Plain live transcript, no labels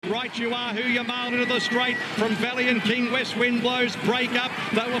Right You Are Who You Mailed into the straight from Valiant King. West Wind Blows break up.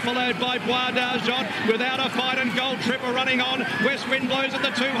 They were followed by Bois d'Argent without a fight, and Gold Trip are running on. West Wind Blows at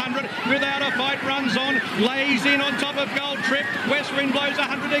the 200 without a fight, runs on, lays in on top of Gold Trip. West Wind Blows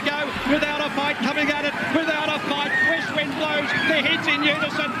 100 to go without a fight, coming at it without a fight. West Wind Blows, the heads in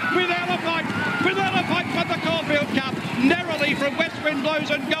unison without a fight for the Caulfield Cup. Narrowly from West Wind Blows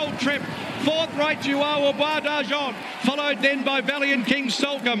and Gold Trip. Fourth, Right You Are, or Bois d'Argent, followed then by Valiant King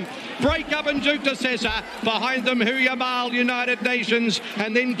Salcombe. Break up and Duke de Sessa. Behind them, Huyamal, United Nations.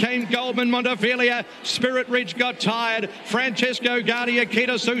 And then came Goldman, Montefilia. Spirit Ridge got tired. Francesco Guardia,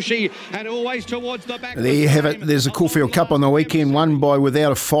 Kita Sushi. And always towards the back. There you have it. There's a Caulfield Cup on the weekend, won by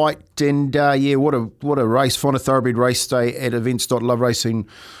Without a Fight. And what a race. Find a thoroughbred race day at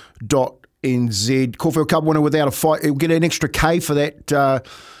events.loveracing.nz. Caulfield Cup winner Without a Fight. He'll get an extra K for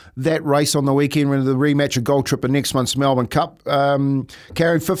that race on the weekend when the rematch of Gold Trip in next month's Melbourne Cup. Carrying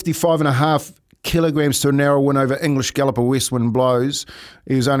 55.5 kilograms to a narrow win over English galloper West Wind Blows.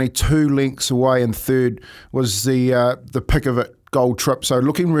 He was only 2 lengths away, and third was the pick of it, Gold Trip. So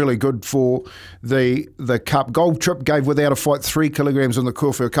looking really good for the Cup. Gold Trip gave Without a Fight 3 kilograms on the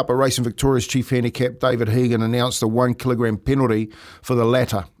Caulfield Cup. A Racing Victoria's chief handicap David Hegan announced a 1 kilogram penalty for the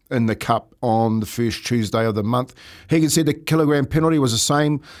latter in the Cup on the first Tuesday of the month. Hegan said the kilogram penalty was the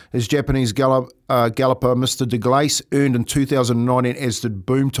same as Japanese galloper Mr. De Glace earned in 2019, as did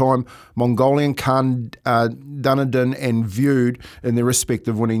Boomtime, Mongolian, Khan Dunedin and Viewed in their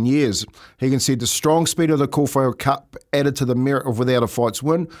respective winning years. Hegan said the strong speed of the Caulfield Cup added to the merit of Without a Fight's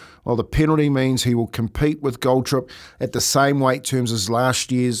win, while the penalty means he will compete with Gold Trip at the same weight terms as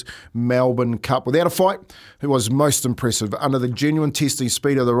last year's Melbourne Cup. Without a Fight, who was most impressive under the genuine testing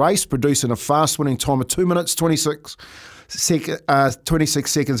speed of the race, producing a fast-winning time of 2 minutes 26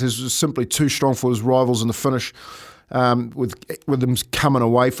 seconds, is simply too strong for his rivals in the finish, with them coming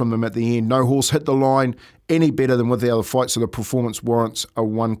away from them at the end. No horse hit the line any better than Without a Fight, so the performance warrants a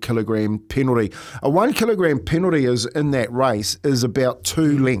 1 kilogram penalty. A 1 kilogram penalty is in that race is about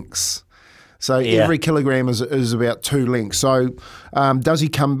 2 lengths. So every kilogram is about 2 lengths. So does he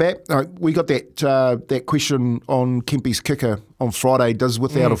come back? We got that question on Kempy's Kicker on Friday. Does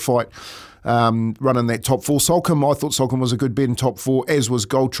Without a Fight run in that top 4? Salcombe, I thought Salcombe was a good bet in top 4, as was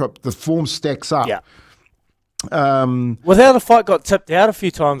Gold Trip. The form stacks up. Yeah. Without a Fight got tipped out a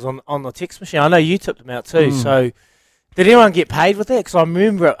few times on the text machine. I know you tipped them out too. So did anyone get paid with that? Because I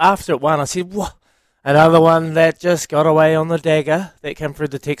remember after it won, I said, what? Another one that just got away on the dagger that came through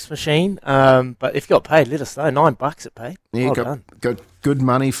the text machine. But if you got paid, let us know. $9 it paid. Yeah, well done. Good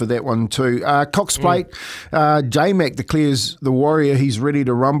money for that one too. Cox Plate, J-Mac declares the Warrior he's ready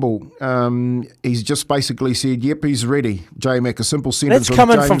to rumble. He's just basically said, yep, he's ready. J-Mac, a simple sentence. That's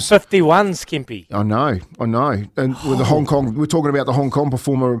coming from 51s, Kempy. I know. And with the Hong Kong, we're talking about the Hong Kong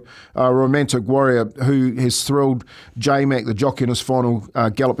performer, Romantic Warrior, who has thrilled J-Mac, the jockey, in his final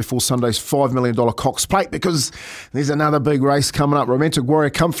gallop before Sunday's $5 million Cox Plate, because there's another big race coming up. Romantic Warrior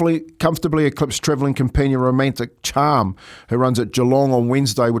comfortably eclipsed travelling companion Romantic Charm, who runs at Geelong on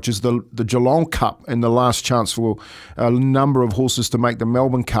Wednesday, which is the Geelong Cup and the last chance for a number of horses to make the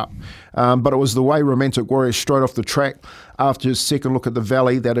Melbourne Cup. But it was the way Romantic Warrior strode off the track after his second look at the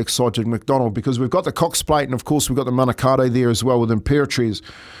Valley that excited McDonald, because we've got the Cox Plate and of course we've got the Manikato there as well with Imperatriz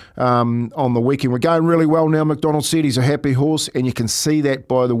on the weekend. We're going really well now, McDonald said. He's a happy horse, and you can see that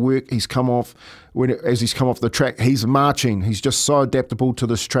by the work he's come off. As he's come off the track, he's marching. He's just so adaptable to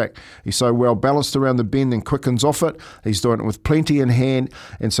this track. He's so well balanced around the bend and quickens off it. He's doing it with plenty in hand,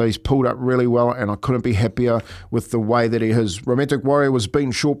 and so he's pulled up really well, and I couldn't be happier with the way that he is. Romantic Warrior was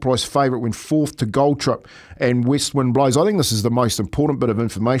beaten short price favourite, went fourth to Gold Trip and West Wind Blows. I think this is the most important bit of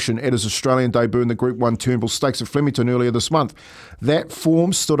information at his Australian debut in the Group 1 Turnbull Stakes at Flemington earlier this month. That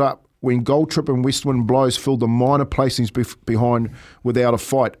form stood up when Gold Trip and West Wind Blows filled the minor placings behind Without a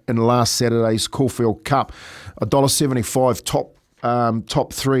Fight in last Saturday's Caulfield Cup. $1.75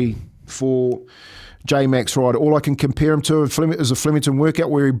 top 3 for J-Max rider. All I can compare him to is a Flemington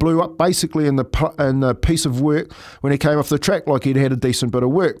workout where he blew up basically in the piece of work when he came off the track, like he'd had a decent bit of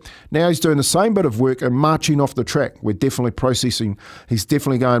work. Now he's doing the same bit of work and marching off the track. We're definitely processing. He's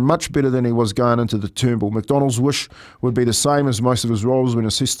definitely going much better than he was going into the Turnbull. McDonald's wish would be the same as most of his roles when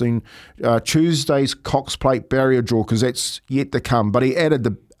assisting Tuesday's Cox Plate barrier draw, because that's yet to come. But he added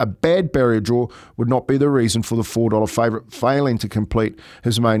a bad barrier draw would not be the reason for the $4 favourite failing to complete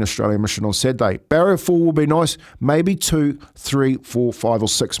his main Australian mission on Saturday. Barrier 4 will be nice, maybe 2, 3, 4, 5 or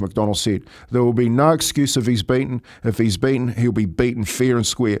 6, McDonald said. There will be no excuse if he's beaten. If he's beaten, he'll be beaten fair and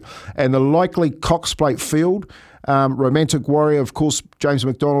square. And the likely Cox Plate field Romantic Warrior, of course, James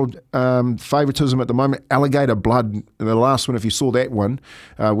McDonald, favouritism at the moment. Alligator Blood, the last one, if you saw that one,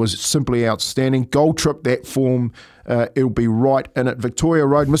 was simply outstanding. Gold Trip, that form, it'll be right in it. Victoria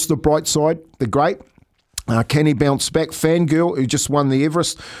Road, Mr. Brightside, the great. Can he bounce back? Fangirl, who just won the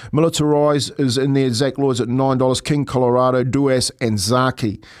Everest. Militarize is in there. Zach Lloyd's at $9. King Colorado, Duas, and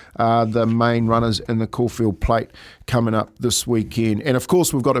Zaki are the main runners in the Caulfield Plate coming up this weekend. And of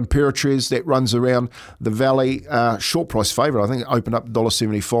course, we've got Imperatriz that runs around the valley. Short price favourite. I think it opened up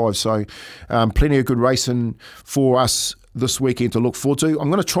 $1.75. So plenty of good racing for us this weekend to look forward to. I'm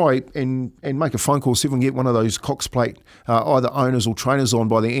going to try and make a phone call, see if we can get one of those Cox Plate either owners or trainers on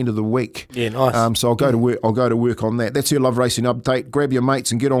by the end of the week. Yeah, nice. So I'll go to work. I'll go to work on that. That's your Love Racing update. Grab your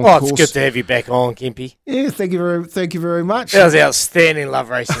mates and get on course. It's good to have you back on, Kempy. Yeah, thank you very much. That was outstanding, Love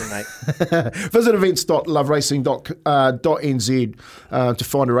Racing, mate. Visit events.loveracing.nz to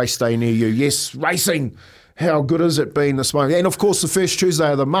find a race day near you. Yes, racing. How good has it been this morning? And of course, the first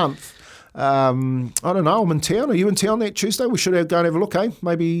Tuesday of the month. I don't know, I'm in town. Are you in town that Tuesday? We should go and have a look, eh?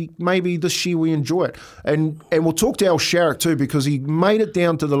 Maybe this year we enjoy it. And we'll talk to Al Sharrock too, because he made it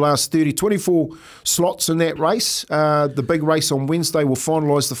down to the last 24 slots in that race. The big race on Wednesday will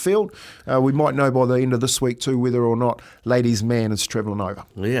finalise the field. We might know by the end of this week too whether or not Ladies Man is travelling over.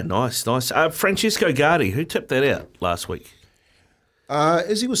 Yeah, nice. Francesco Gardi, who tipped that out last week?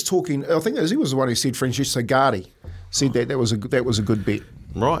 Izzy was talking, I think Izzy was the one who said Francesco Gardi said that was a good bet.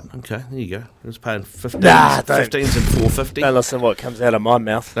 Right, okay, there you go. It was paying 15s, 15s and 450. Don't listen to what comes out of my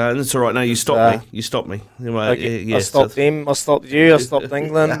mouth. No, that's all right. No, you stopped me. You stopped me. Anyway, okay. I stopped them, I stopped you, I stopped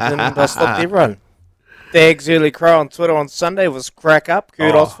England, and I stopped everyone. Dag's Early Crow on Twitter on Sunday was crack up.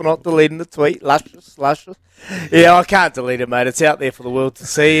 Kudos for not deleting the tweet. Luscious. Yeah, I can't delete it, mate. It's out there for the world to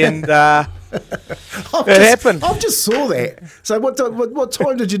see, and it happened. I just saw that. So what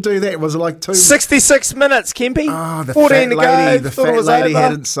time did you do that? Was it like 66 minutes, Kempy. The 14 to go. The fat lady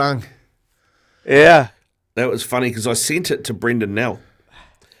hadn't sung. Yeah. That was funny because I sent it to Brendan Nell,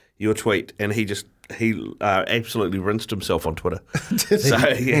 your tweet, and he absolutely rinsed himself on Twitter. So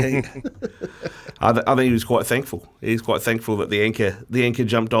yeah, I think he was quite thankful. He's quite thankful that the anchor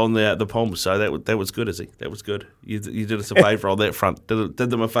jumped on the Poms. So that was good, Izzy. That was good. You did us a favour on that front. Did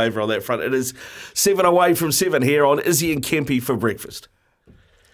them a favour on that front. It is 7 away from 7 here on Izzy and Kempy for breakfast.